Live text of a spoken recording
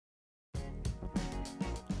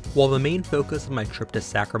While the main focus of my trip to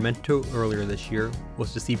Sacramento earlier this year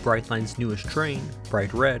was to see Brightline's newest train,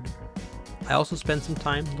 Bright Red, I also spent some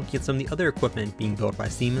time looking at some of the other equipment being built by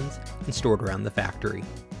Siemens and stored around the factory.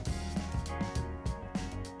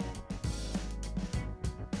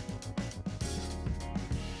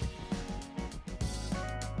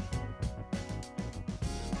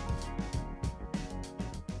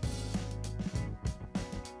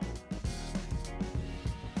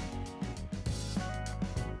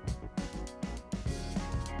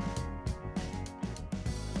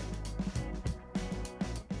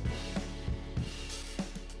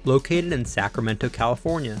 Located in Sacramento,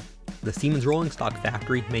 California, the Siemens Rolling Stock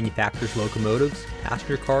Factory manufactures locomotives,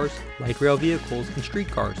 passenger cars, light rail vehicles, and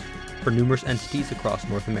streetcars for numerous entities across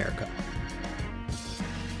North America.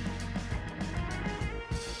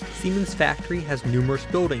 Siemens Factory has numerous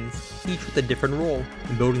buildings, each with a different role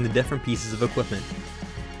in building the different pieces of equipment.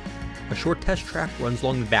 A short test track runs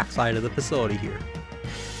along the backside of the facility here.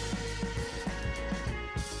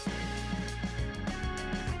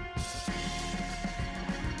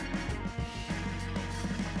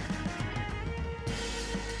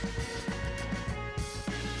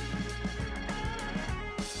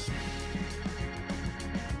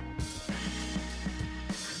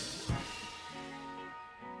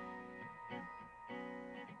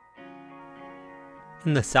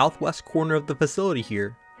 In the southwest corner of the facility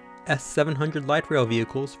here, S700 light rail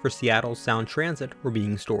vehicles for Seattle's Sound Transit were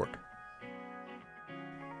being stored.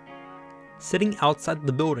 Sitting outside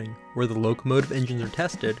the building where the locomotive engines are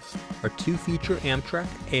tested are two future Amtrak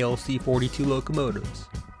ALC-42 locomotives.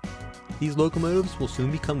 These locomotives will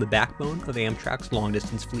soon become the backbone of Amtrak's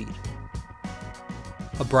long-distance fleet.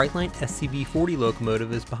 A Brightline SCV-40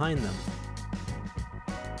 locomotive is behind them.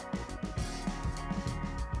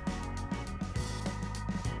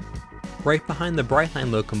 Right behind the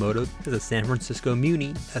Brightline locomotive is a San Francisco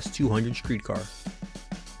Muni S200 streetcar.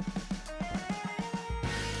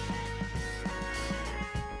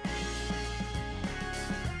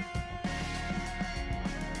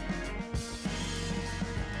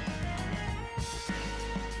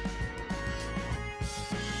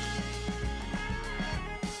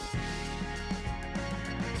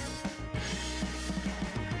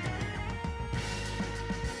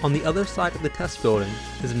 On the other side of the test building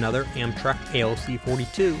is another Amtrak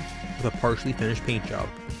ALC-42 with a partially finished paint job.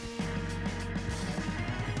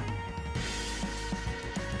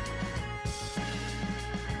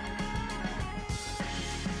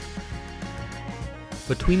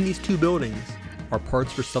 Between these two buildings are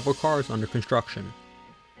parts for several cars under construction.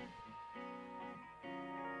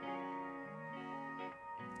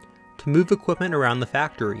 To move equipment around the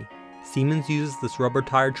factory, Siemens uses this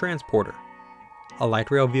rubber-tired transporter. A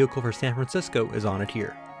light rail vehicle for San Francisco is on it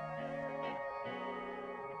here.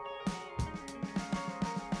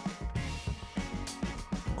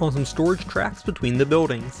 On some storage tracks between the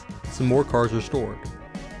buildings, some more cars are stored.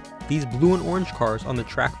 These blue and orange cars on the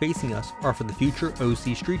track facing us are for the future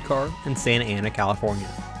OC streetcar in Santa Ana, California.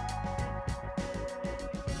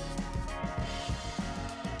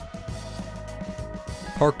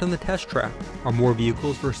 Parked on the test track are more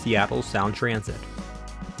vehicles for Seattle's Sound Transit.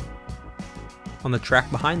 On the track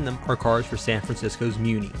behind them are cars for San Francisco's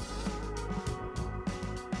Muni.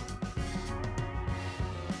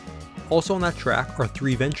 Also on that track are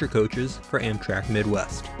 3 venture coaches for Amtrak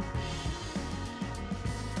Midwest.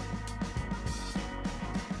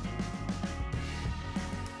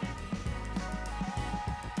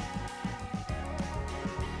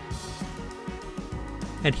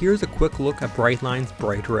 And here's a quick look at Brightline's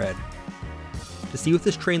Bright Red. To see what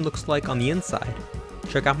this train looks like on the inside,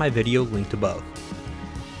 check out my video linked above.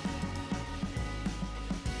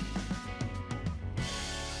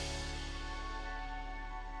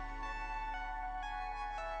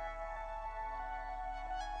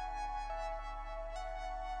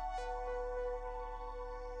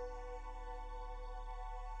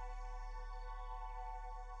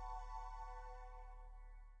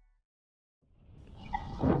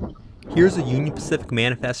 Here's a Union Pacific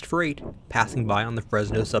Manifest freight passing by on the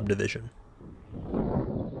Fresno Subdivision.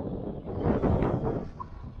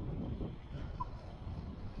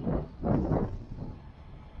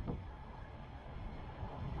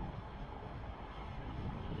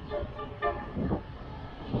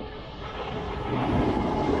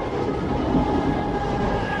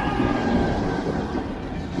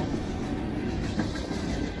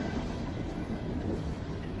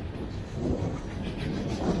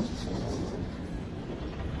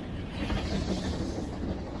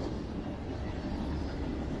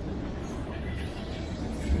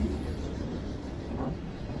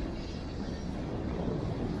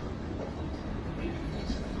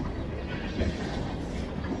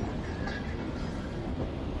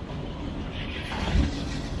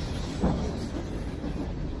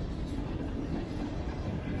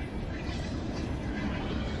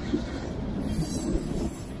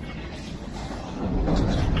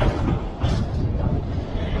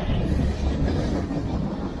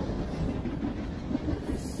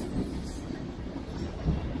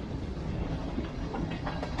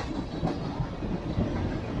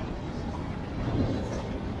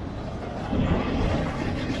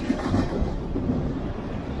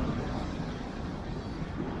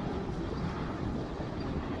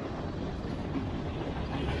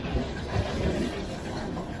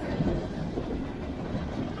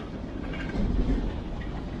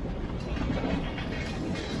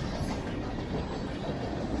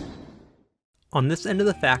 On this end of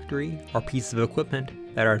the factory are pieces of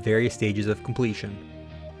equipment that are at various stages of completion.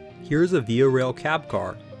 Here is a Via Rail cab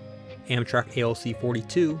car, Amtrak ALC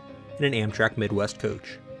 42, and an Amtrak Midwest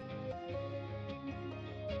coach.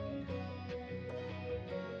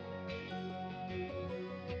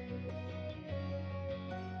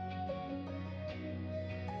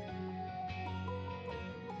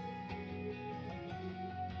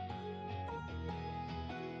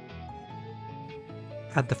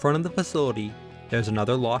 At the front of the facility, there's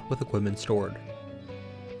another lot with equipment stored.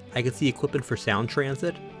 I can see equipment for Sound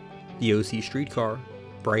Transit, the OC streetcar,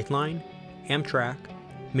 Brightline, Amtrak,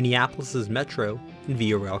 Minneapolis' Metro, and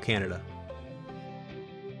Via Rail Canada.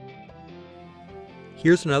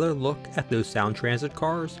 Here's another look at those Sound Transit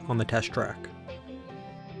cars on the test track.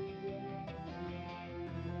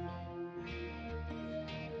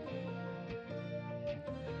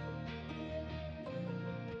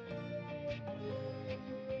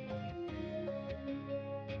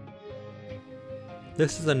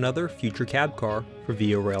 This is another future cab car for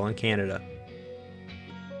Via Rail in Canada.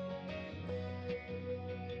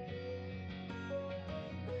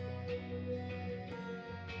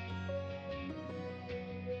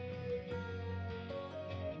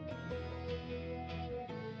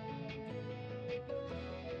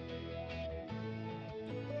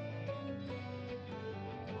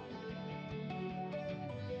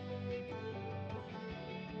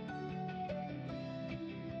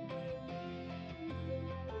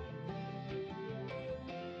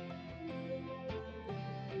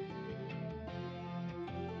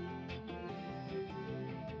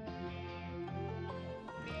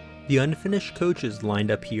 The unfinished coaches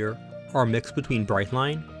lined up here are a mix between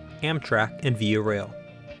Brightline, Amtrak, and Via Rail.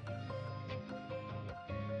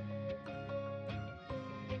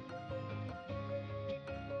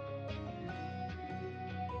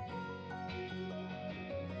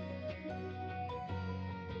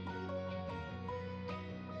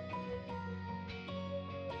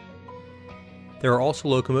 There are also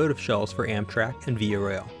locomotive shells for Amtrak and Via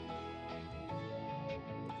Rail.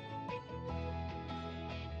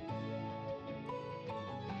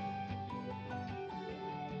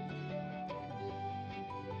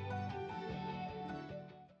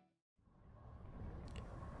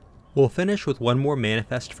 We'll finish with one more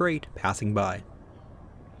manifest freight passing by.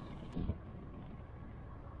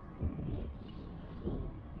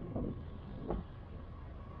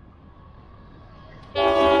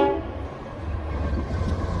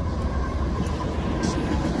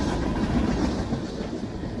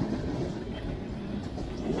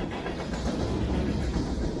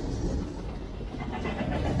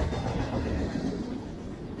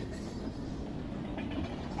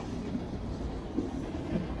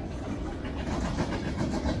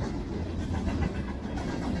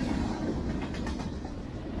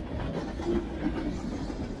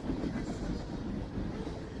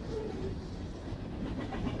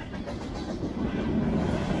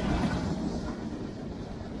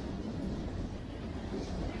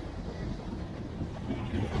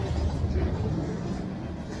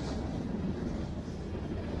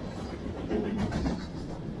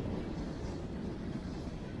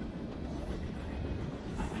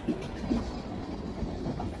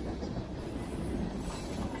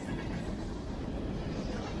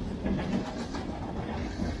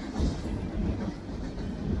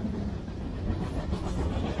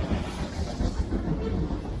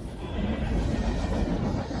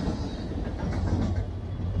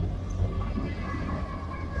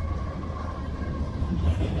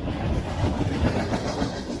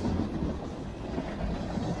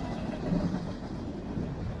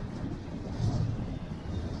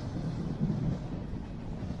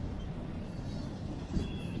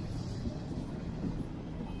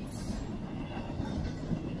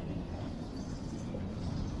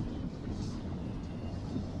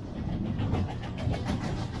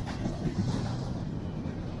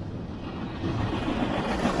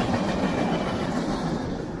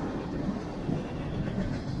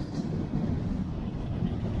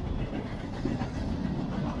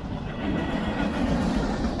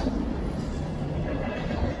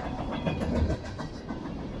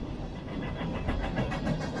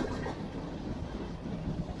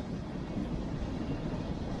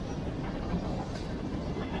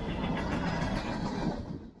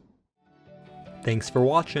 Thanks for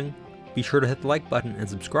watching. Be sure to hit the like button and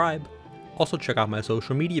subscribe. Also check out my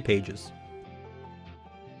social media pages.